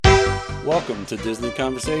Welcome to Disney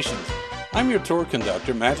Conversations. I'm your tour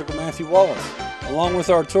conductor, Magical Matthew Wallace. Along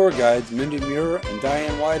with our tour guides, Mindy Muir and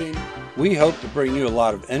Diane Whiting, we hope to bring you a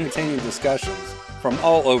lot of entertaining discussions from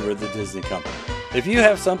all over the Disney company. If you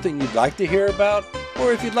have something you'd like to hear about,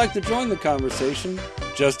 or if you'd like to join the conversation,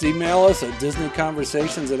 just email us at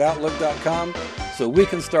disneyconversations@outlook.com so we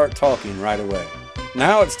can start talking right away.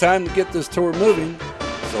 Now it's time to get this tour moving,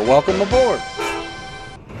 so welcome aboard.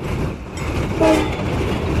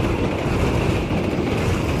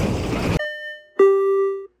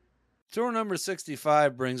 Tour number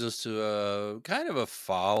 65 brings us to a kind of a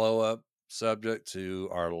follow-up subject to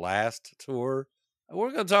our last tour.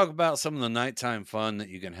 We're going to talk about some of the nighttime fun that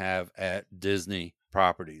you can have at Disney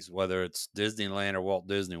properties, whether it's Disneyland or Walt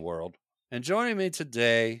Disney World. And joining me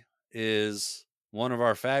today is one of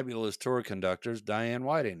our fabulous tour conductors, Diane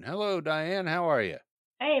Whiting. Hello, Diane. How are you?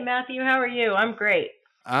 Hey, Matthew. How are you? I'm great.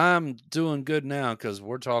 I'm doing good now because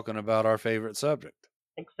we're talking about our favorite subject.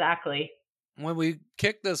 Exactly. When we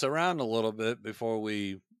kicked this around a little bit before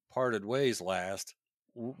we parted ways last,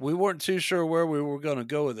 we weren't too sure where we were going to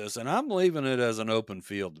go with this, and I'm leaving it as an open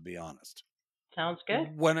field, to be honest. Sounds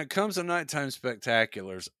good. When it comes to nighttime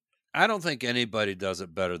spectaculars, I don't think anybody does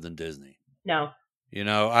it better than Disney. No. You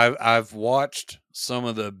know, I've watched some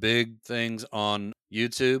of the big things on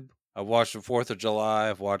YouTube. I've watched the 4th of July.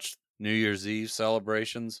 I've watched New Year's Eve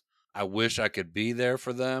celebrations. I wish I could be there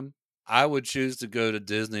for them. I would choose to go to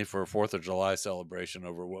Disney for a 4th of July celebration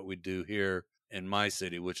over what we do here in my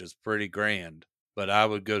city, which is pretty grand. But I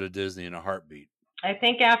would go to Disney in a heartbeat. I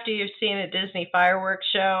think after you've seen a Disney fireworks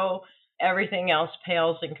show, everything else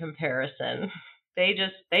pales in comparison.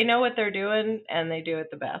 They know what they're doing, and they do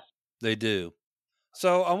it the best. They do.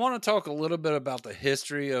 So I want to talk a little bit about the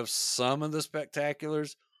history of some of the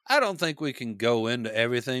spectaculars. I don't think we can go into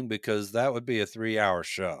everything because that would be a 3-hour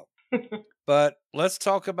show. But let's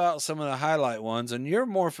talk about some of the highlight ones. And you're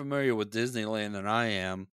more familiar with Disneyland than I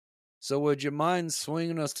am. So would you mind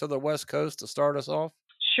swinging us to the West Coast to start us off?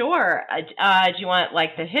 Sure. Do you want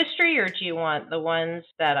like the history, or do you want the ones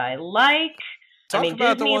that I like? Talk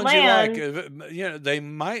about the ones you like. You know, they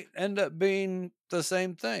might end up being the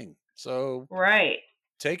same thing. So right.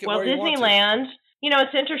 Take it well, where you want to. Disneyland,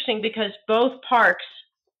 it's interesting because both parks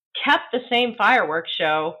kept the same fireworks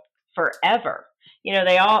show forever.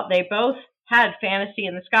 They both had Fantasy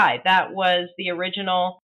in the Sky. That was the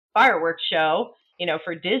original fireworks show,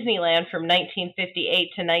 for Disneyland from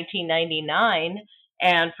 1958 to 1999,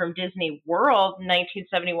 and from Disney World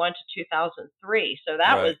 1971 to 2003. So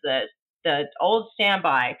that was the old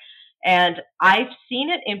standby. And I've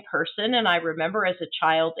seen it in person, and I remember as a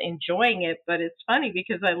child enjoying it. But it's funny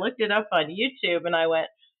because I looked it up on YouTube and I went,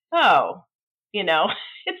 oh,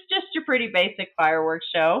 it's just a pretty basic fireworks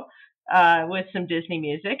show with some Disney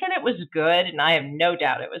music, and it was good, and I have no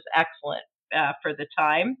doubt it was excellent for the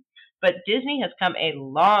time. But Disney has come a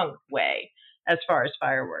long way as far as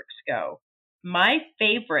fireworks go. My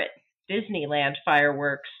favorite Disneyland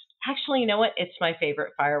fireworks, actually, you know what? It's my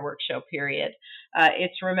favorite fireworks show, period.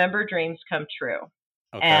 It's Remember Dreams Come True.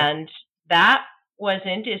 Okay. And that was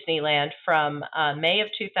in Disneyland from May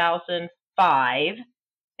of 2005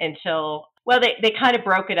 until... Well, they kind of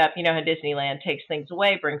broke it up. You know how Disneyland takes things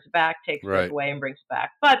away, brings it back, takes things away, and brings it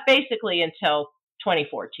back. But basically until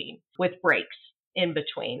 2014 with breaks in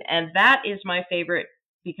between. And that is my favorite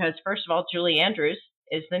because, first of all, Julie Andrews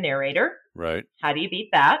is the narrator. Right. How do you beat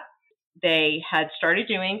that? They had started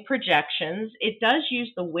doing projections. It does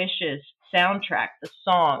use the Wishes soundtrack, the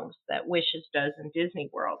songs that Wishes does in Disney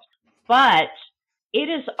World. But it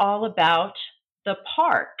is all about the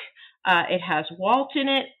park. It has Walt in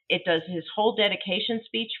it. It does his whole dedication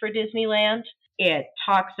speech for Disneyland. It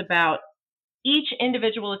talks about each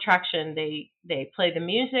individual attraction. They play the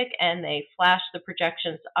music and they flash the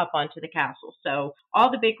projections up onto the castle. So all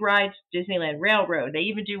the big rides, Disneyland Railroad. They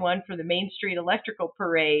even do one for the Main Street Electrical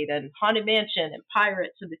Parade and Haunted Mansion and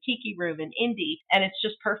Pirates and the Tiki Room and Indy. And it's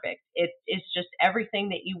just perfect. It is just everything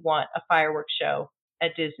that you want a fireworks show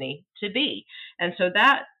at Disney to be. And so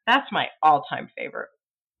that's my all-time favorite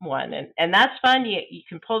one, and that's fun. You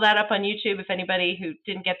can pull that up on YouTube if anybody who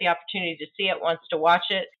didn't get the opportunity to see it wants to watch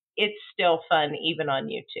it. It's still fun even on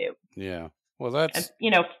YouTube. Yeah, well, that's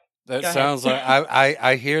that sounds like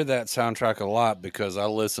I hear that soundtrack a lot because I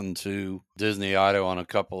listen to Disney Audio on a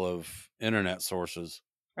couple of internet sources,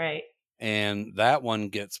 right? And that one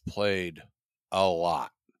gets played a lot.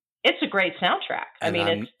 It's a great soundtrack.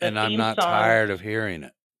 I'm not song. Tired of hearing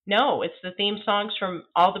it. No, it's the theme songs from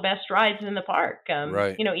all the best rides in the park.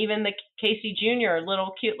 Right. Even the Casey Jr.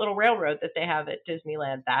 cute little railroad that they have at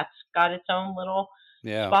Disneyland, that's got its own little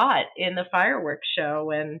spot in the fireworks show.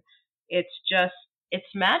 And it's just it's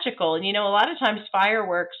magical. And a lot of times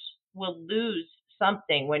fireworks will lose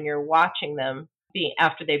something when you're watching them being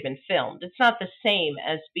after they've been filmed. It's not the same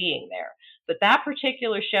as being there. But that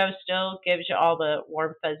particular show still gives you all the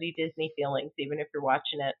warm, fuzzy Disney feelings, even if you're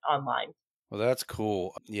watching it online. Well, that's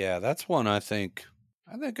cool. Yeah, that's one I think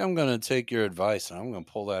I'm going to take your advice and I'm going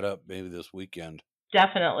to pull that up maybe this weekend.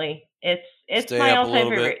 Definitely. It's Stay my up a all-time little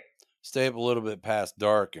favorite. bit. Stay up a little bit past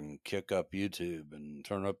dark and kick up YouTube and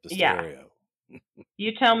turn up the Yeah. stereo.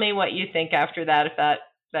 You tell me what you think after that, if that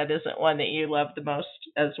isn't one that you love the most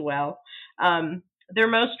as well. Their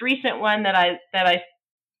most recent one that I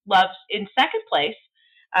love in second place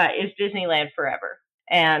is Disneyland Forever.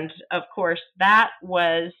 And of course, that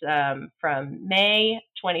was from May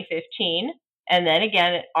 2015. And then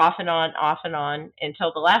again, off and on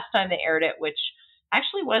until the last time they aired it, which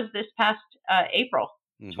actually was this past April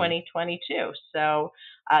 2022. So,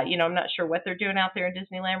 I'm not sure what they're doing out there in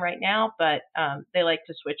Disneyland right now, but they like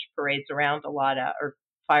to switch parades around a lot, or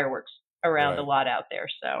fireworks around a lot out there.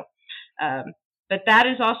 So, but that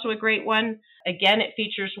is also a great one. Again, it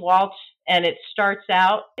features Walt, and it starts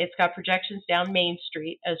out, it's got projections down Main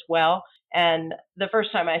Street as well. And the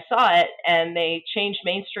first time I saw it, and they changed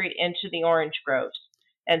Main Street into the orange groves.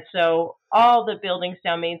 And so all the buildings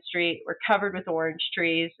down Main Street were covered with orange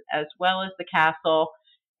trees, as well as the castle.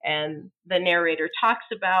 And the narrator talks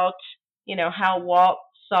about, how Walt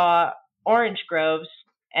saw orange groves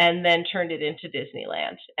and then turned it into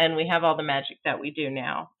Disneyland. And we have all the magic that we do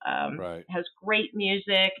now. It has great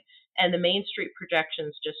music, and the Main Street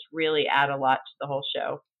projections just really add a lot to the whole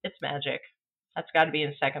show. It's magic. That's got to be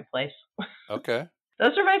in second place. Okay.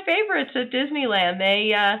 Those are my favorites at Disneyland.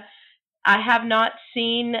 I have not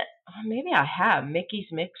seen, maybe I have, Mickey's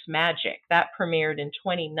Mix Magic. That premiered in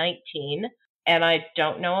 2019. And I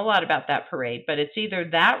don't know a lot about that parade, but it's either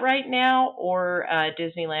that right now or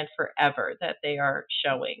Disneyland Forever that they are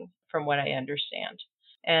showing, from what I understand.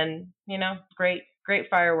 And, great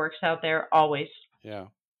fireworks out there, always. Yeah.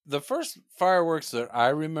 The first fireworks that I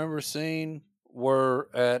remember seeing were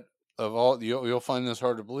you'll find this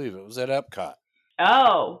hard to believe, it was at Epcot.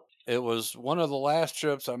 Oh. It was one of the last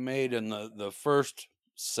trips I made in the first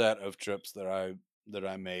set of trips that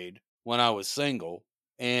I made when I was single.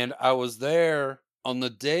 And I was there on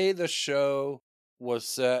the day the show was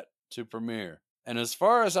set to premiere. And as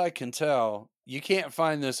far as I can tell, you can't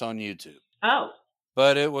find this on YouTube. Oh.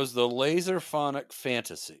 But it was the Laserphonic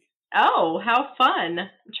Fantasy. Oh, how fun. I'm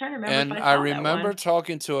trying to remember and if I remember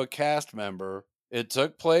talking to a cast member. It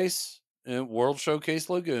took place in World Showcase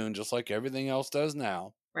Lagoon, just like everything else does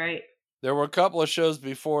now. Right. There were a couple of shows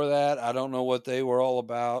before that. I don't know what they were all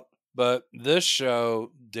about. But this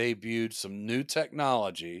show debuted some new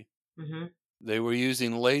technology. Mm-hmm. They were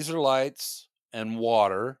using laser lights and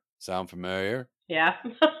water. Sound familiar? Yeah.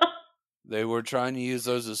 They were trying to use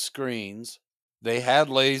those as screens. They had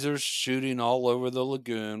lasers shooting all over the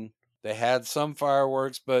lagoon. They had some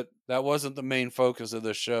fireworks, but that wasn't the main focus of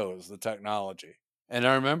the show. It was the technology. And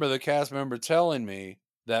I remember the cast member telling me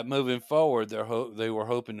that moving forward, they were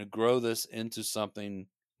hoping to grow this into something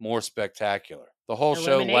more spectacular. The whole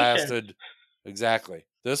show lasted, exactly.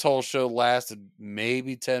 This whole show lasted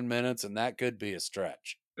maybe 10 minutes, and that could be a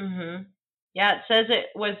stretch. Mm-hmm. Yeah, it says it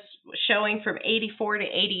was showing from 84 to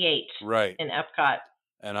 88. Right. In Epcot.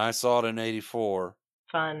 And I saw it in 84.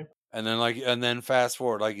 Fun. And then fast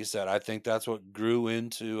forward, like you said, I think that's what grew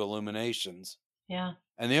into Illuminations. Yeah.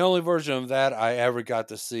 And the only version of that I ever got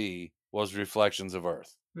to see was Reflections of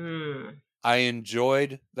Earth. I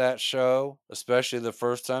enjoyed that show, especially the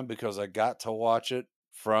first time, because I got to watch it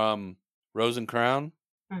from Rose and Crown.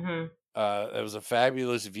 Mm-hmm. It was a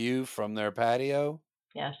fabulous view from their patio.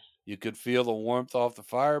 Yes. You could feel the warmth off the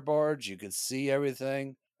fire barge. You could see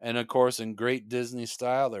everything. And of course, in great Disney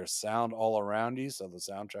style, there's sound all around you, so the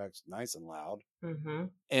soundtrack's nice and loud. Mm-hmm.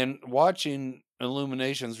 And watching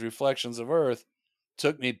Illuminations Reflections of Earth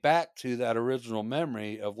took me back to that original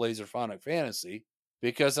memory of Laserphonic Fantasy,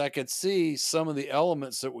 because I could see some of the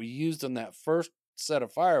elements that were used in that first set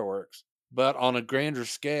of fireworks, but on a grander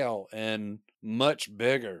scale and much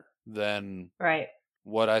bigger than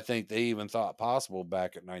what I think they even thought possible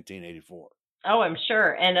back in 1984. Oh, I'm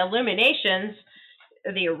sure. And Illuminations,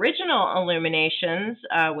 the original Illuminations,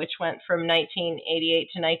 which went from 1988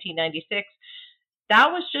 to 1996, that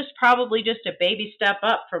was probably just a baby step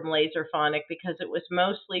up from Laserphonic, because it was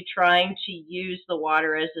mostly trying to use the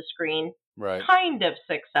water as a screen, kind of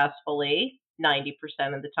successfully, 90%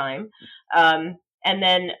 of the time. And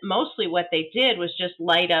then mostly what they did was just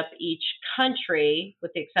light up each country,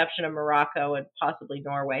 with the exception of Morocco and possibly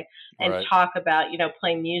Norway, and talk about,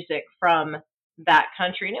 play music from that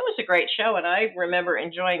country. And it was a great show, and I remember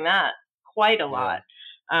enjoying that quite a Yeah. lot.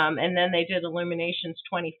 And then they did Illuminations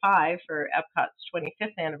 25 for Epcot's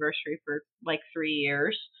 25th anniversary for like 3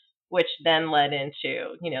 years, which then led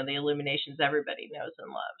into, the Illuminations everybody knows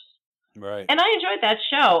and loves. Right. And I enjoyed that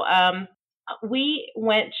show. We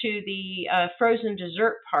went to the Frozen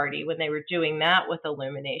dessert party when they were doing that with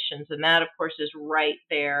Illuminations, and that, of course, is right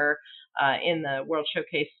there in the World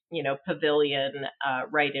Showcase, pavilion,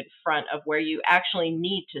 right in front of where you actually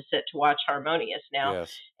need to sit to watch Harmonious now.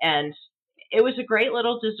 Yes. And it was a great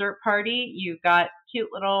little dessert party. You got cute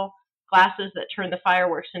little glasses that turned the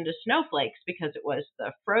fireworks into snowflakes because it was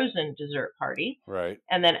the Frozen dessert party. Right.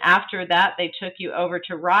 And then after that, they took you over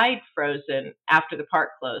to ride Frozen after the park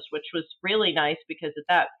closed, which was really nice because at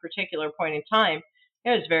that particular point in time, it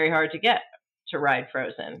was very hard to get to ride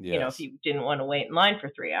Frozen, Yes. if you didn't want to wait in line for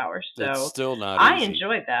 3 hours. So It's still not I easy.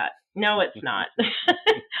 enjoyed that. No, it's not.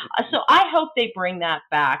 So I hope they bring that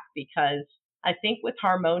back because I think with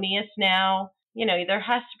Harmonious now, there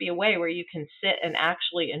has to be a way where you can sit and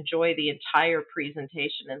actually enjoy the entire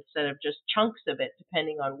presentation instead of just chunks of it,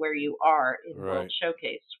 depending on where you are in World Right.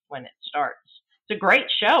 Showcase when it starts. It's a great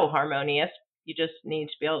show, Harmonious. You just need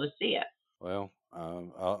to be able to see it. Well,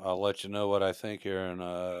 I'll let you know what I think here in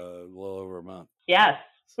a little over a month. Yes.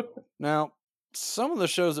 Now, some of the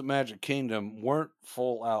shows at Magic Kingdom weren't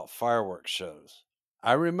full-out fireworks shows.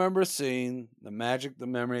 I remember seeing the Magic, the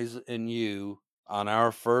Memories, and You on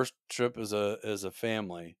our first trip as a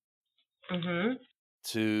family Mm-hmm.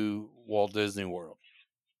 to Walt Disney World,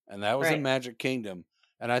 and that was in Right. Magic Kingdom.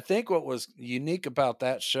 And I think what was unique about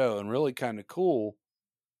that show and really kind of cool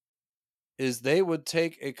is they would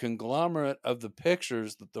take a conglomerate of the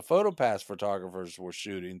pictures that the PhotoPass photographers were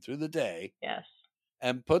shooting through the day Yes.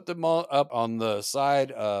 and put them all up on the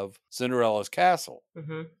side of Cinderella's castle,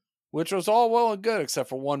 Mm-hmm. which was all well and good except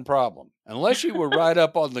for one problem. Unless you were right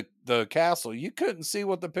up on the castle, you couldn't see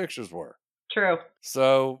what the pictures were. True.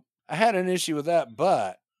 So I had an issue with that,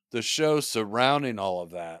 but the show surrounding all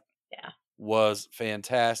of that was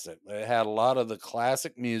fantastic. It had a lot of the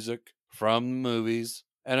classic music from the movies.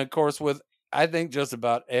 And of course, with I think just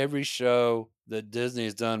about every show that Disney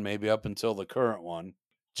has done, maybe up until the current one,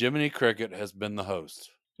 Jiminy Cricket has been the host.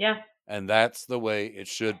 Yeah. And that's the way it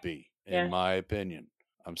should be, in Yeah. my opinion.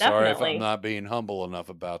 I'm sorry if Definitely. I'm not being humble enough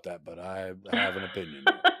about that, but I have an opinion.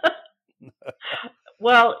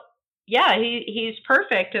 Well, yeah, he's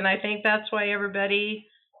perfect, and I think that's why everybody,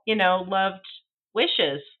 loved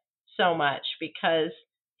Wishes so much because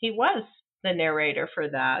he was the narrator for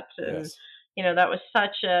that. And Yes. that was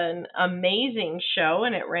such an amazing show,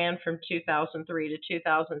 and it ran from 2003 to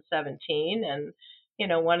 2017, and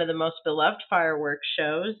one of the most beloved fireworks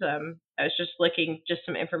shows. I was just looking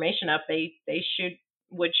some information up. They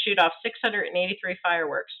would shoot off 683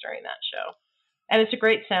 fireworks during that show, and it's a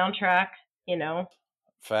great soundtrack.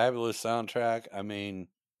 Fabulous soundtrack. I mean,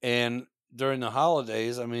 and during the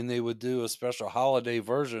holidays, they would do a special holiday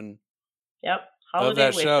version Yep, of Holiday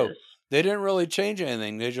that show. Wishes. They didn't really change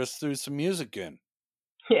anything. They just threw some music in.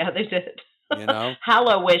 Yeah, they did. You know?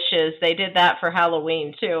 Hallow Wishes. They did that for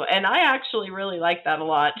Halloween too, and I actually really like that a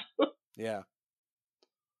lot Yeah.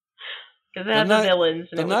 because it had the villains.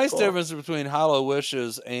 And the it was nice cool. difference between Hallow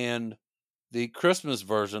Wishes and the Christmas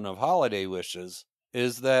version of Holiday Wishes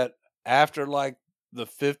is that after like the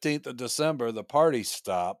 15th of December, the parties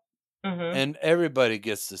stop Mm-hmm. and everybody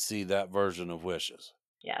gets to see that version of Wishes.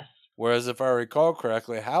 Yes. Whereas if I recall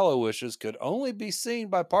correctly, Hallow Wishes could only be seen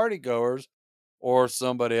by partygoers or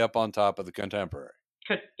somebody up on top of the Contemporary.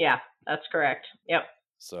 Yeah, that's correct. Yep.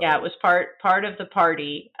 So yeah, it was part of the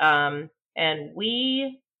party. And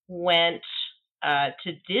we went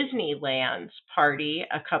to Disneyland's party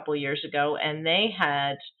a couple years ago, and they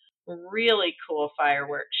had a really cool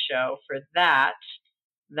fireworks show for that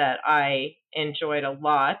I enjoyed a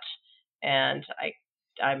lot. And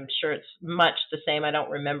I'm sure it's much the same. I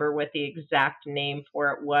don't remember what the exact name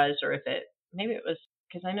for it was, or if maybe it was,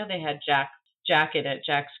 because I know they had Jack in it,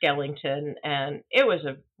 Jack Skellington, and it was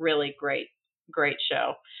a really great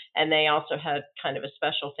show. And they also had kind of a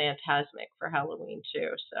special Fantasmic for Halloween too.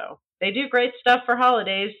 So they do great stuff for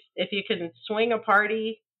holidays. If you can swing a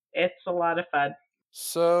party, it's a lot of fun.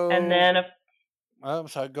 So and then I'm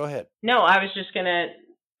sorry, go ahead. No, I was just gonna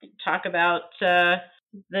talk about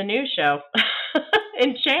the new show,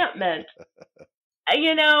 Enchantment.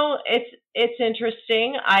 It's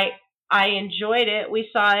interesting. I enjoyed it. We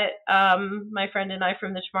saw it, my friend and I,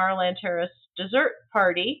 from the Tomorrowland Terrace dessert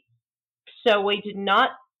party. So we did not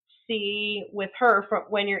see with her,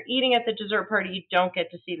 when you're eating at the dessert party, you don't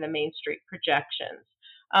get to see the Main Street projections.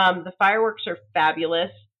 The fireworks are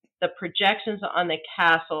fabulous. The projections on the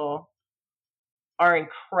castle are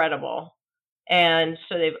incredible. And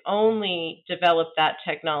so they've only developed that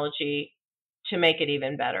technology to make it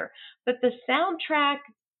even better. But the soundtrack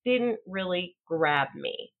didn't really grab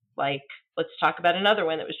me. Like, let's talk about another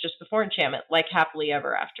one that was just before Enchantment, like Happily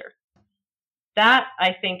Ever After. That,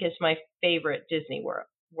 I think, is my favorite Disney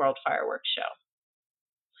World fireworks show.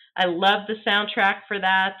 I love the soundtrack for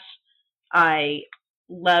that. I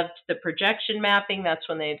loved the projection mapping. That's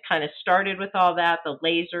when they had kind of started with all that, the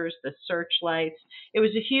lasers, the searchlights. It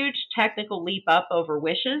was a huge technical leap up over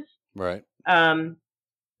Wishes. Right.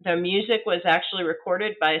 The music was actually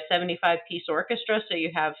recorded by a 75-piece orchestra, so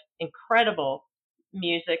you have incredible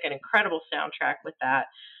music and incredible soundtrack with that.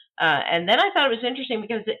 And then I thought it was interesting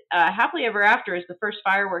because Happily Ever After is the first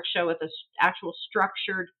fireworks show with an actual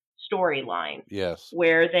structured storyline. Yes.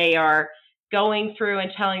 Where they are going through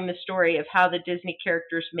and telling the story of how the Disney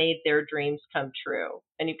characters made their dreams come true.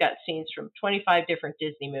 And you've got scenes from 25 different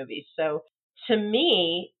Disney movies. So to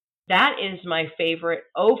me, that is my favorite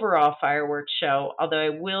overall fireworks show, although I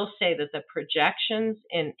will say that the projections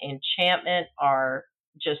in Enchantment are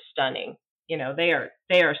just stunning. You know, they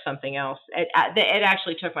are something else. It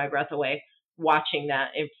actually took my breath away watching that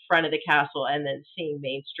in front of the castle and then seeing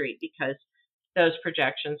Main Street, because those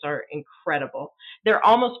projections are incredible. They're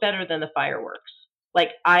almost better than the fireworks.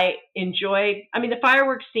 Like, the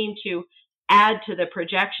fireworks seem to add to the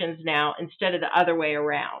projections now instead of the other way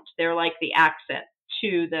around. They're like the accent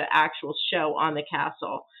to the actual show on the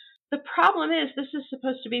castle. The problem is this is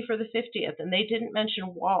supposed to be for the 50th, and they didn't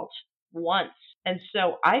mention Walt once. And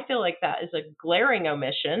so I feel like that is a glaring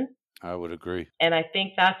omission. I would agree. And I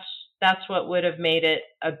think that's what would have made it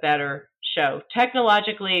a better show.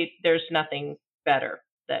 Technologically, there's nothing better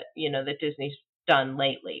that Disney's done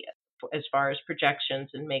lately as far as projections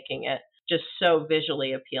and making it just so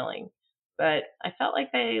visually appealing. But I felt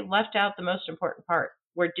like they left out the most important part,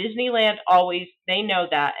 where Disneyland they know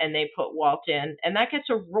that, and they put Walt in, and that gets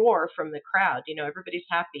a roar from the crowd. Everybody's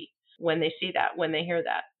happy when they see that, when they hear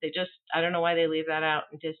that. I don't know why they leave that out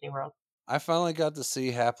in Disney World. I finally got to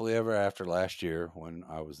see Happily Ever After last year when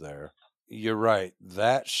I was there. You're right.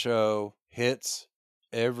 That show hits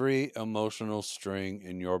every emotional string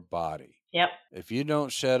in your body. Yep. If you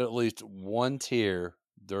don't shed at least one tear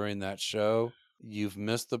during that show, you've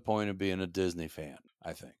missed the point of being a Disney fan,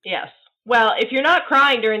 I think. Yes. Well, if you're not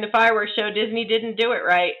crying during the fireworks show, Disney didn't do it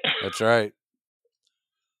right. That's right.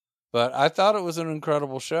 But I thought it was an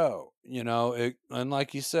incredible show, and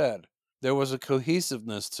like you said, there was a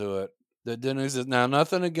cohesiveness to it that didn't exist. Now,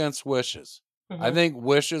 nothing against Wishes. Mm-hmm. I think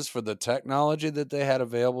Wishes, for the technology that they had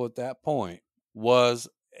available at that point, was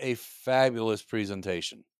a fabulous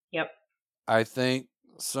presentation. Yep. I think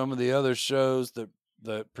some of the other shows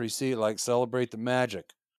that precede, like Celebrate the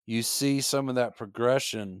Magic, you see some of that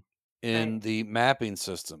progression in the mapping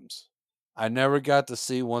systems. I never got to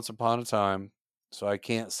see Once Upon a Time, so I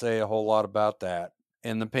can't say a whole lot about that.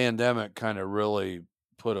 And the pandemic kind of really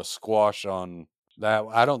put a squash on that.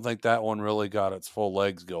 I don't think that one really got its full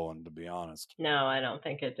legs going, to be honest. No, I don't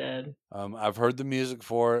think it did. I've heard the music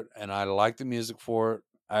for it, and I like the music for it.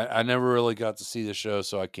 I never really got to see the show,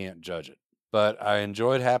 so I can't judge it. But I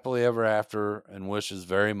enjoyed Happily Ever After and Wishes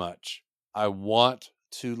very much. I want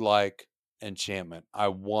to like Enchantment. I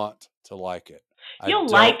want to like it. You'll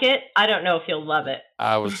like it. I don't know if you'll love it.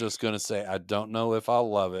 I was just going to say, I don't know if I'll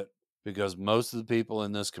love it, because most of the people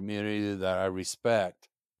in this community that I respect,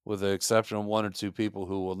 with the exception of one or two people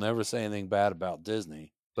who will never say anything bad about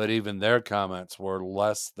Disney, but even their comments were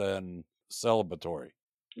less than celebratory.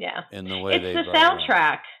 Yeah. In the way it's the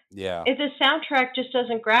soundtrack. Yeah. If the soundtrack just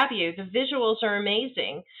doesn't grab you, the visuals are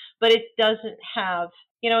amazing, but it doesn't have,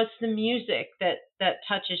 it's the music that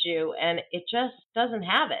touches you, and it just doesn't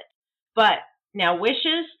have it. But now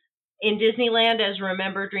Wishes in Disneyland as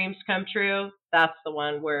Remember Dreams Come True, that's the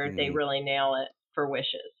one where they really nail it for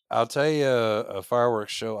Wishes. I'll tell you a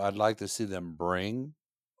fireworks show I'd like to see them bring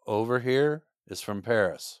over here is from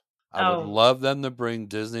Paris. I would love them to bring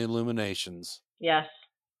Disney Illuminations. Yes.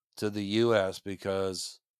 To the U.S.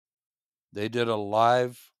 because they did a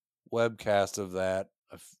live webcast of that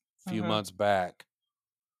a few months back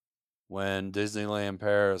when Disneyland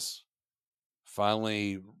Paris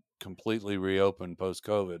finally completely reopened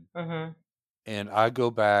post-COVID. Mm-hmm. And I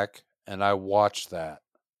go back and I watch that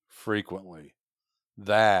frequently.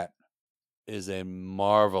 That is a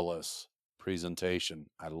marvelous presentation.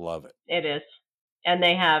 I love it. It is. And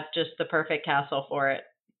they have just the perfect castle for it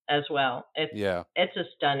as well. It's a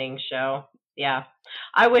stunning show. Yeah.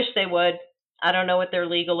 I wish they would. I don't know what their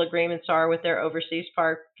legal agreements are with their overseas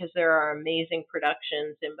park, because there are amazing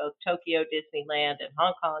productions in both Tokyo Disneyland and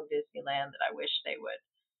Hong Kong Disneyland that I wish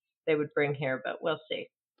they would bring here, but we'll see.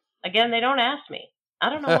 Again, they don't ask me. I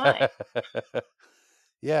don't know why.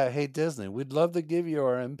 Yeah, hey Disney, we'd love to give you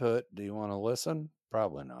our input. Do you want to listen?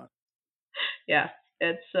 Probably not. Yeah,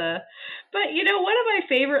 it's but one of my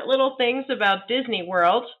favorite little things about Disney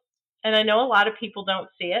World, and I know a lot of people don't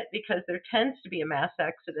see it because there tends to be a mass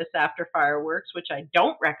exodus after fireworks, which I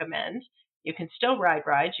don't recommend. You can still ride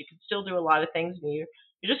rides, you can still do a lot of things, and you're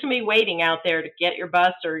just gonna be waiting out there to get your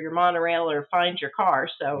bus or your monorail or find your car.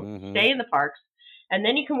 So Mm-hmm. stay in the parks, and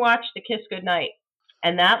then you can watch the Kiss Goodnight,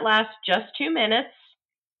 and that lasts just 2 minutes,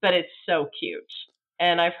 but it's so cute.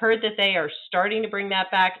 And I've heard that they are starting to bring that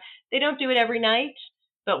back. They don't do it every night,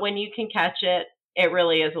 but when you can catch it, it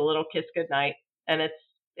really is a little kiss goodnight, and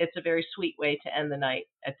it's a very sweet way to end the night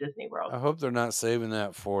at Disney World. I hope they're not saving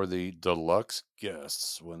that for the deluxe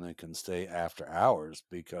guests when they can stay after hours,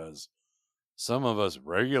 because some of us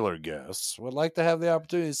regular guests would like to have the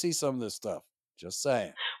opportunity to see some of this stuff. Just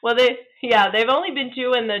saying. Well, they've only been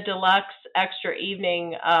doing the deluxe extra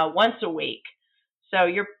evening once a week, so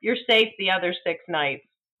you're safe the other 6 nights.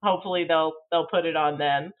 Hopefully they'll put it on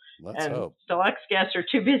then. Let's And hope. deluxe guests are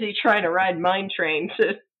too busy trying to ride Mine Train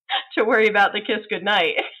to worry about the kiss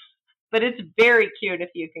goodnight. But it's very cute if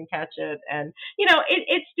you can catch it, and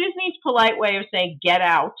it's Disney's polite way of saying get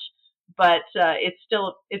out, but it's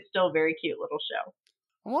still a very cute little show.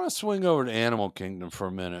 I want to swing over to Animal Kingdom for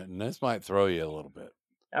a minute, and this might throw you a little bit.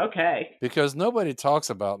 Okay. Because nobody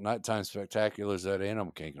talks about nighttime spectaculars at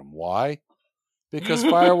Animal Kingdom. Why? Because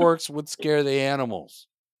fireworks would scare the animals.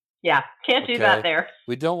 Yeah, can't do that there.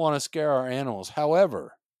 We don't want to scare our animals.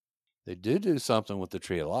 However, they do something with the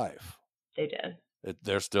Tree of Life. They did.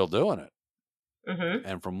 They're still doing it. Mm-hmm.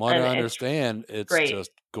 And from what I understand, it's great.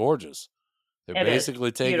 just gorgeous. They're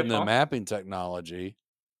basically taking the mapping technology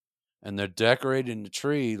and they're decorating the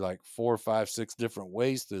tree like 4, 5, 6 different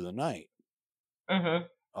ways through the night. Mm-hmm.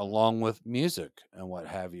 Along with music and what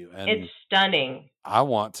have you. And it's stunning. I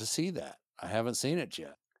want to see that. I haven't seen it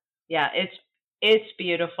yet. Yeah, it's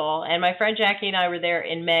beautiful. And my friend Jackie and I were there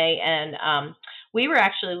in May, and we were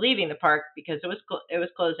actually leaving the park because it was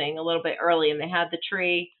closing a little bit early, and they had the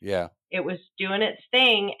tree. Yeah. It was doing its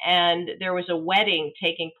thing, and there was a wedding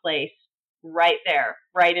taking place right there,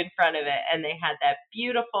 right in front of it, and they had that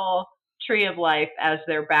beautiful Tree of Life as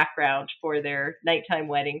their background for their nighttime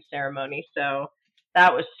wedding ceremony. So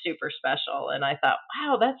that was super special, and I thought,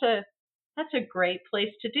 wow, that's a great place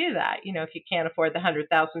to do that. If you can't afford the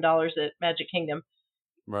 $100,000 at Magic Kingdom,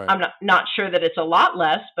 right. I'm not sure that it's a lot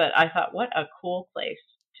less, but I thought, what a cool place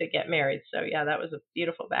to get married. So yeah, that was a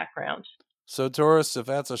beautiful background. So tourists, if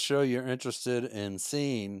that's a show you're interested in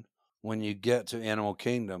seeing when you get to Animal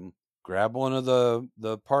Kingdom, grab one of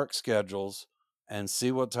the park schedules and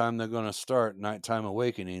see what time they're going to start Nighttime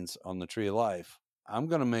Awakenings on the Tree of Life. I'm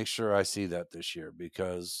going to make sure I see that this year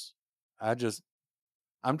because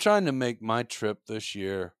I'm trying to make my trip this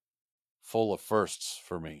year full of firsts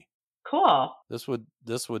for me. Cool. This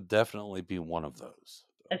would definitely be one of those.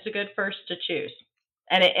 It's a good first to choose.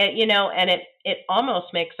 And it almost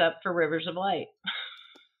makes up for Rivers of Light.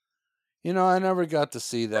 I never got to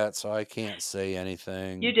see that, so I can't say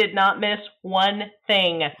anything. You did not miss one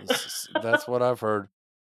thing. That's what I've heard.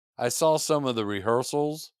 I saw some of the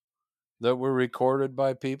rehearsals that were recorded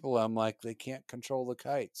by people. I'm like, they can't control the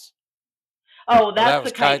kites. Oh,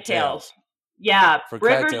 that's the Kite Tales. Yeah,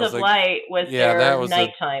 Rivers of Light was their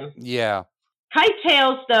nighttime. Yeah. Kite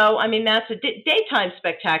Tales, though, I mean, that's a daytime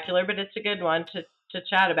spectacular, but it's a good one to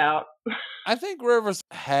chat about. I think Rivers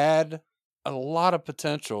had a lot of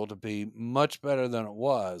potential to be much better than it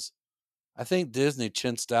was. I think Disney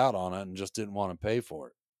chinched out on it and just didn't want to pay for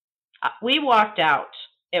it. We walked out.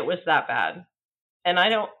 It was that bad. And I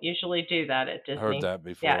don't usually do that at Disney. Heard that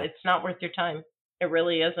before. Yeah, it's not worth your time. It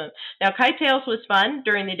really isn't. Now, Kite Tales was fun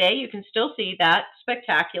during the day. You can still see that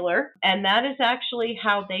spectacular. And that is actually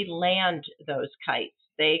how they land those kites.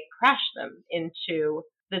 They crash them into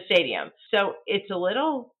the stadium. So it's a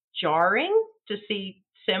little jarring to see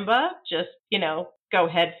Simba just, go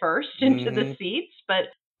head first into the seats. But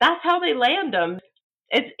that's how they land them.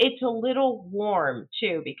 It's a little warm,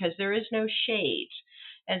 too, because there is no shade.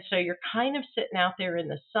 And so you're kind of sitting out there in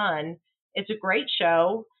the sun. It's a great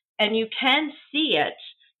show. And you can see it.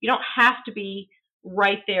 You don't have to be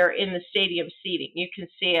right there in the stadium seating. You can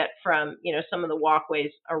see it from, some of the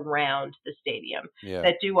walkways around the stadium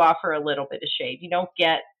that do offer a little bit of shade. You don't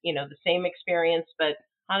get, the same experience, but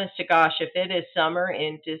honest to gosh, if it is summer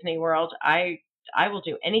in Disney World, I will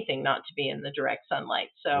do anything not to be in the direct sunlight.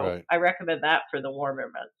 So I recommend that for the warmer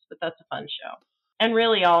months, but that's a fun show. And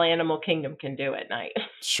really all Animal Kingdom can do at night.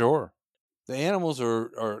 Sure. The animals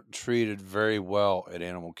are treated very well at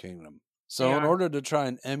Animal Kingdom. So in order to try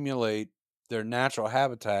and emulate their natural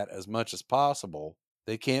habitat as much as possible,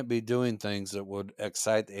 they can't be doing things that would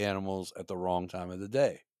excite the animals at the wrong time of the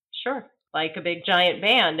day. Sure. Like a big giant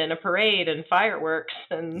band and a parade and fireworks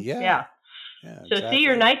and Yeah, yeah. yeah, So see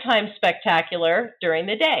your exactly. nighttime spectacular during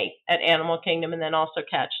the day at Animal Kingdom and then also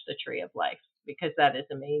catch the Tree of Life because that is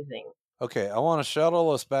amazing. Okay, I want to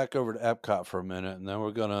shuttle us back over to Epcot for a minute, and then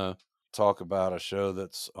we're going to talk about a show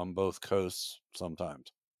that's on both coasts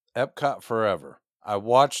sometimes. Epcot Forever. I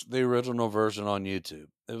watched the original version on YouTube.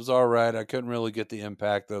 It was all right. I couldn't really get the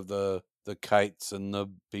impact of the kites and the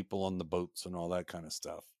people on the boats and all that kind of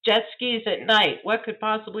stuff. Jet skis at night. What could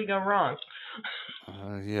possibly go wrong?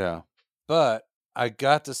 Yeah. But I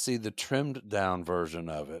got to see the trimmed down version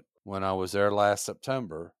of it when I was there last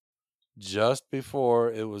September, just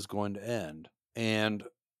before it was going to end. And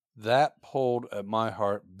that pulled at my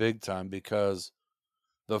heart big time because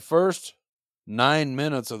the first 9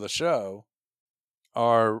 minutes of the show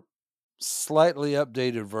are slightly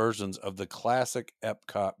updated versions of the classic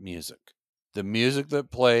Epcot music. The music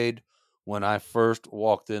that played when I first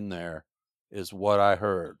walked in there is what I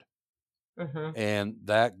heard. Mm-hmm. And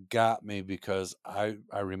that got me because I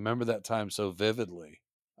remember that time so vividly.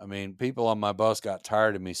 I mean, people on my bus got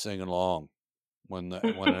tired of me singing along when an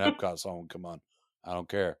Epcot song would come on. I don't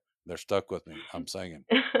care. They're stuck with me. I'm singing.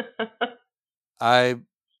 I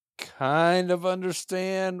kind of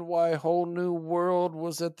understand why Whole New World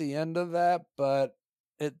was at the end of that, but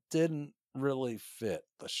it didn't really fit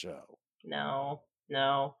the show. No.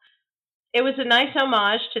 It was a nice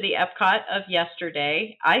homage to the Epcot of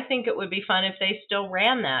yesterday. I think it would be fun if they still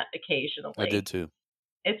ran that occasionally. I did too.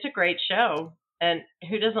 It's a great show. And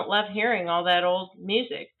who doesn't love hearing all that old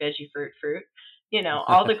music? Veggie fruit,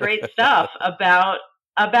 all the great stuff about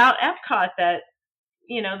Epcot that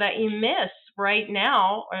that you miss right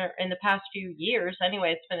now or in the past few years.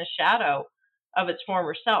 Anyway, it's been a shadow of its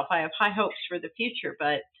former self. I have high hopes for the future,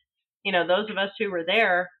 but those of us who were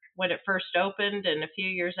there when it first opened and a few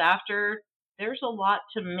years after, there's a lot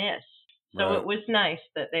to miss. So Right. It was nice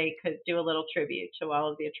that they could do a little tribute to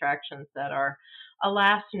all of the attractions that are,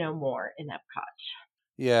 alas, no more in Epcot.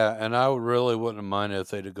 Yeah, and I really wouldn't mind if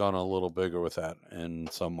they'd have gone a little bigger with that in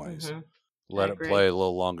some ways. Mm-hmm. Let I it agree. play a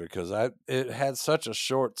little longer because it had such a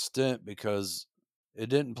short stint because it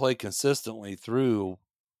didn't play consistently through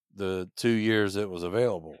the 2 years it was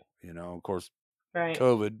available. Of course, Right.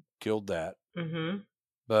 COVID killed that. Mm-hmm.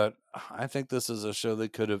 But I think this is a show they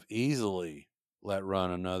could have easily let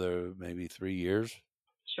run another maybe 3 years.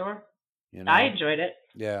 Sure. You I know? enjoyed it.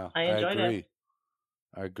 Yeah, I enjoyed it. agree.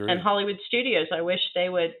 I agree. And Hollywood Studios, I wish they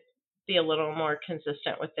would be a little more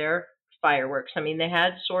consistent with their fireworks. I mean, they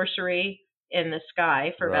had Sorcery in the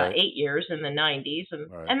Sky for about Right. 8 years in the 90s,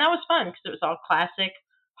 Right. and that was fun because it was all classic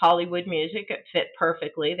Hollywood music. It fit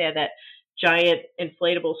perfectly. They had that giant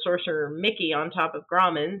inflatable sorcerer Mickey on top of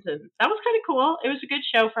Grauman's, and that was kind of cool. It was a good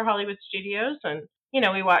show for Hollywood Studios, and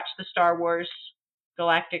we watched the Star Wars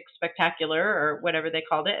Galactic Spectacular or whatever they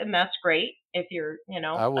called it, and that's great if you're,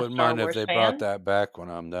 I a wouldn't Star mind if Wars they brought fan. that back when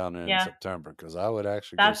I'm down in Yeah, September because I would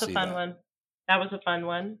actually go that's a see fun that. one. That was a fun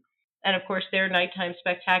one. And of course, their nighttime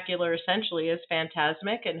spectacular essentially is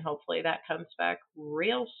Fantasmic, and hopefully that comes back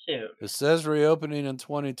real soon. It says reopening in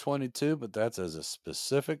 2022, but that's as a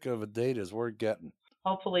specific of a date as we're getting.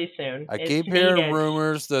 Hopefully soon. I It's keep hearing needed.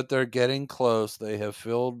 rumors that they're getting close. They have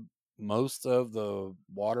filled most of the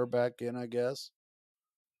water back in, I guess.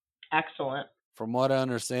 Excellent. From what I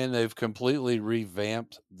understand, they've completely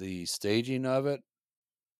revamped the staging of it.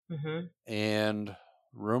 Mm-hmm. And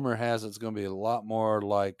rumor has it's going to be a lot more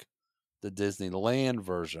like the Disneyland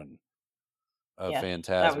version of Yes,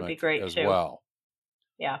 that would be Fantasmic great as too. well.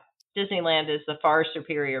 Yeah, Disneyland is the far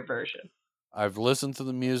superior version. I've listened to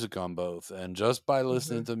the music on both, and just by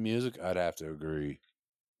listening to the music, I'd have to agree.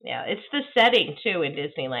 Yeah, it's the setting too in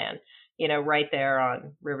Disneyland. Right there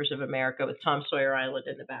on Rivers of America with Tom Sawyer Island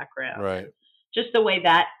in the background. Right. And just the way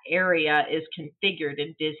that area is configured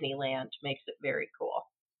in Disneyland makes it very cool.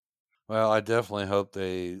 Well, I definitely hope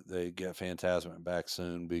they get Fantasmic back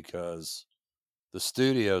soon because the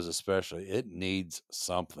studios, especially, it needs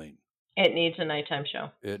something. It needs a nighttime show.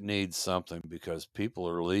 It needs something because people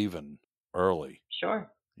are leaving early.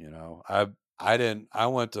 Sure. I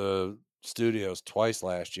went to studios twice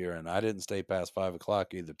last year, and I didn't stay past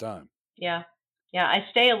 5:00 either time. Yeah. I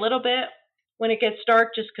stay a little bit when it gets dark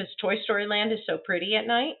just because Toy Story Land is so pretty at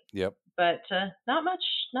night. Yep. But not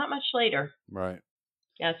much later. Right.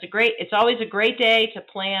 Yeah, it's always a great day to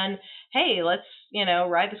plan, hey, let's,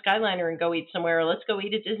 ride the Skyliner and go eat somewhere, or let's go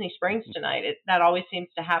eat at Disney Springs tonight. That always seems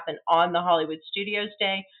to happen on the Hollywood Studios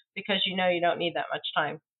Day because you don't need that much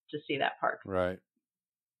time to see that park. Right.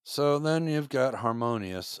 So then you've got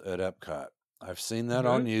Harmonious at Epcot. I've seen that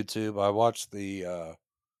on YouTube. I watched the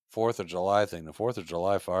 4th of July thing. The 4th of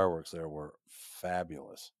July fireworks there were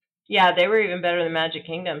fabulous. Yeah, they were even better than Magic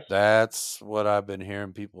Kingdoms. That's what I've been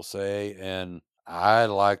hearing people say, and I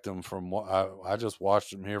liked them I just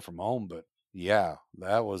watched them here from home, but yeah,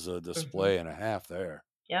 that was a display and a half there.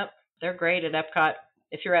 Yep, they're great at Epcot.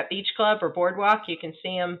 If you're at Beach Club or Boardwalk, you can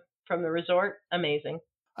see them from the resort. Amazing.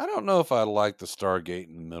 I don't know if I like the Stargate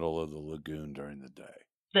in the middle of the lagoon during the day.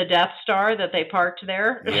 The Death Star that they parked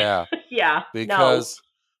there? Yeah. Yeah. Because,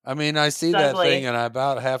 I mean, I see It's that ugly. thing and I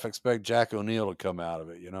about half expect Jack O'Neill to come out of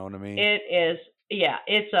it. You know what I mean? It is. Yeah,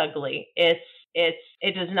 it's ugly. It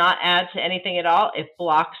does not add to anything at all. It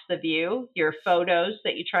blocks the view. Your photos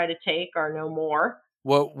that you try to take are no more.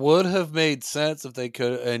 What would have made sense if they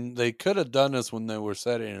could have done this when they were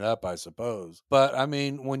setting it up, I suppose. But I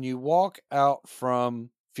mean, when you walk out from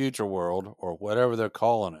Future World or whatever they're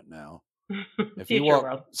calling it now, if you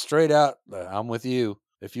walk straight out, I'm with you.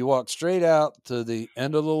 If you walk straight out to the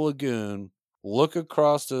end of the lagoon, look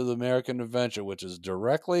across to the American Adventure, which is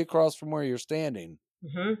directly across from where you're standing.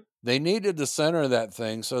 Mm-hmm. They needed to center that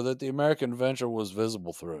thing so that the American Adventure was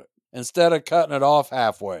visible through it instead of cutting it off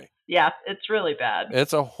halfway. Yeah, it's really bad.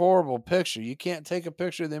 It's a horrible picture. You can't take a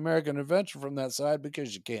picture of the American Adventure from that side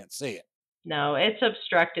because you can't see it. No, it's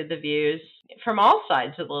obstructed the views from all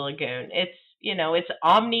sides of the lagoon. It's, it's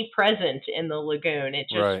omnipresent in the lagoon. It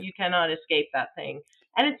just, Right. You cannot escape that thing.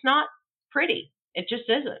 And it's not pretty. It just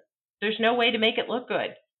isn't. There's no way to make it look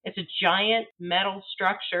good. It's a giant metal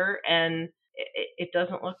structure and it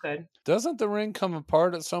doesn't look good. Doesn't the ring come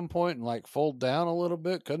apart at some point and fold down a little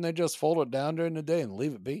bit? Couldn't they just fold it down during the day and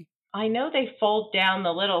leave it be? I know they fold down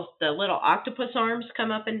the little octopus arms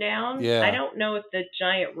come up and down. Yeah. I don't know if the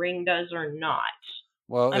giant ring does or not.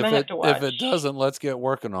 Well, if it doesn't, let's get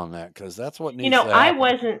working on that because that's what needs to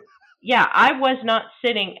happen. I was not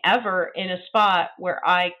sitting ever in a spot where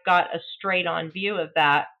I got a straight on view of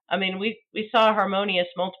that. I mean, we saw Harmonious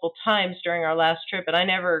multiple times during our last trip, but I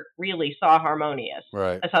never really saw Harmonious.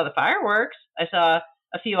 Right. I saw the fireworks. I saw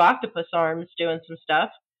a few octopus arms doing some stuff.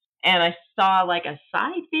 And I saw a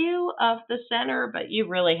side view of the center, but you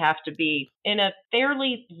really have to be in a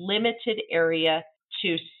fairly limited area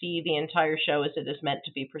to see the entire show as it is meant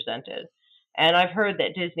to be presented. And I've heard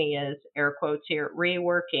that Disney is, air quotes here,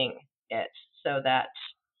 reworking it so that,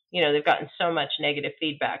 they've gotten so much negative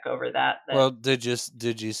feedback over that. Well, did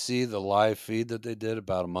you see the live feed that they did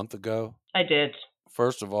about a month ago? I did.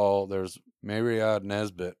 First of all, there's Mariad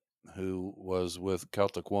Nesbitt, who was with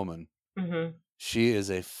Celtic Woman. Mm-hmm. She is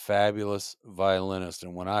a fabulous violinist,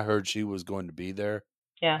 and when I heard she was going to be there,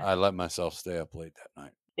 I let myself stay up late that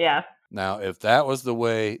night. Yeah. Now, if that was the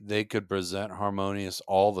way they could present Harmonious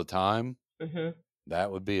all the time,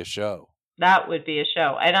 that would be a show. That would be a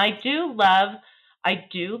show. And I do love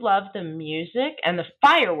the music, and the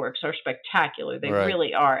fireworks are spectacular. They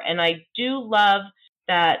really are. And I do love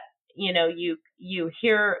that, you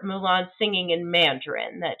hear Mulan singing in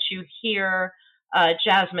Mandarin, that you hear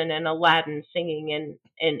Jasmine and Aladdin singing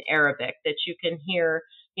in Arabic, that you can hear,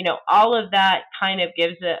 all of that kind of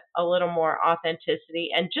gives it a little more authenticity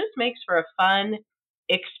and just makes for a fun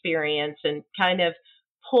experience and kind of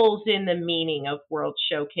pulls in the meaning of World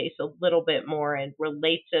Showcase a little bit more and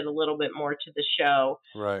relates it a little bit more to the show.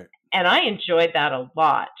 Right. And I enjoyed that a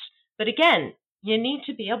lot. But again, you need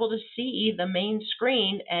to be able to see the main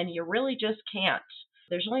screen, and you really just can't.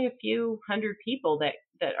 There's only a few hundred people that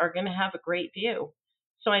are going to have a great view.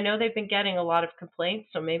 So I know they've been getting a lot of complaints,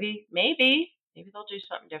 so maybe they'll do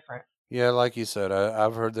something different. Yeah, like you said,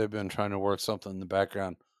 I've heard they've been trying to work something in the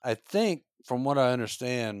background. I think, from what I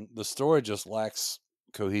understand, the story just lacks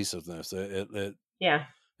cohesiveness. It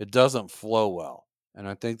doesn't flow well, and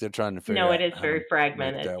I think they're trying to figure out. No, it is very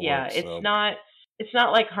fragmented. Yeah, it's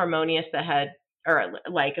not like Harmonious that had, or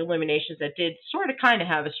like Illuminations that did sort of kind of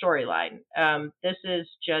have a storyline. This is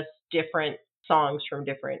just different songs from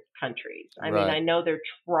different countries. I mean, I know they're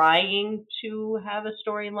trying to have a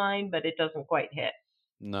storyline, but it doesn't quite hit.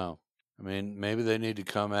 No. I mean, maybe they need to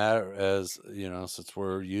come at it as, since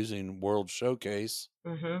we're using World Showcase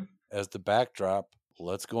as the backdrop,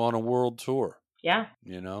 let's go on a world tour. Yeah.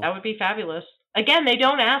 That would be fabulous. Again, they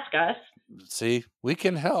don't ask us. See, we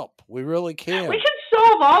can help. We really can. We can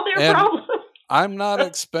solve all their problems. I'm not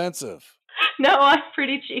expensive. No, I'm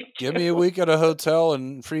pretty cheap. Give me a week at a hotel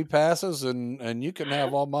and free passes, and you can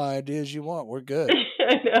have all my ideas you want. We're good.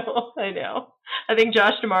 I know. I think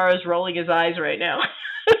Josh Tomorrow is rolling his eyes right now.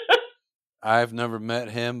 I've never met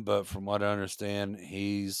him, but from what I understand,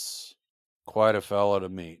 he's quite a fella to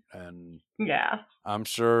meet. And yeah, I'm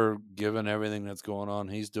sure, given everything that's going on,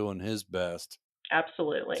 he's doing his best.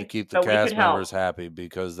 Absolutely. To keep the cast members happy,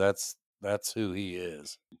 because that's that's who he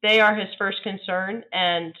is. They are his first concern,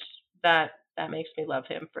 and that makes me love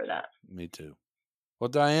him for that. Me too. Well,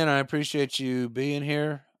 Diane, I appreciate you being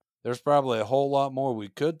here. There's probably a whole lot more we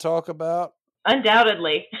could talk about.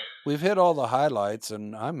 Undoubtedly. We've hit all the highlights,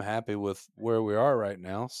 and I'm happy with where we are right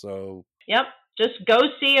now. So, yep. Just go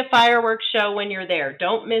see a fireworks show when you're there.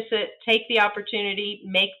 Don't miss it. Take the opportunity.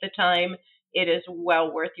 Make the time. It is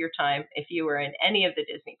well worth your time if you were in any of the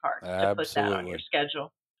Disney parks to put that on your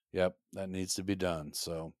schedule. Yep, that needs to be done.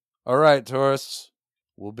 So, all right, tourists,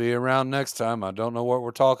 we'll be around next time. I don't know what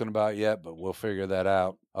we're talking about yet, but we'll figure that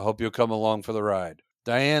out. I hope you'll come along for the ride.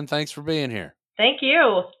 Diane, thanks for being here. Thank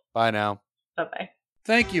you. Bye now. Bye-bye.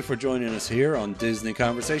 Thank you for joining us here on Disney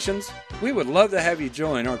Conversations. We would love to have you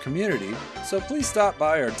join our community, so please stop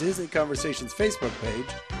by our Disney Conversations Facebook page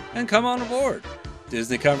and come on aboard.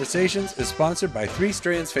 Disney Conversations is sponsored by Three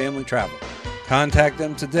Strands Family Travel. Contact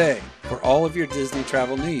them today for all of your Disney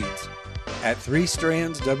travel needs at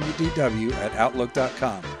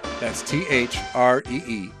 3strandswdw@outlook.com. That's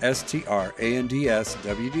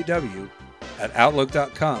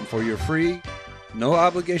THREESTRANDSWDW@outlook.com for your free, no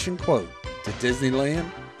obligation quote to Disneyland,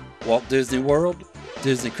 Walt Disney World,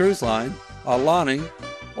 Disney Cruise Line, Aulani,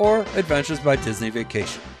 or Adventures by Disney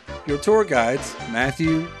Vacation. Your tour guides,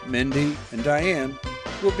 Matthew, Mindy, and Diane,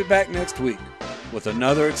 will be back next week with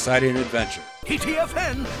another exciting adventure.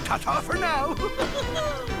 TTFN, ta-ta for now.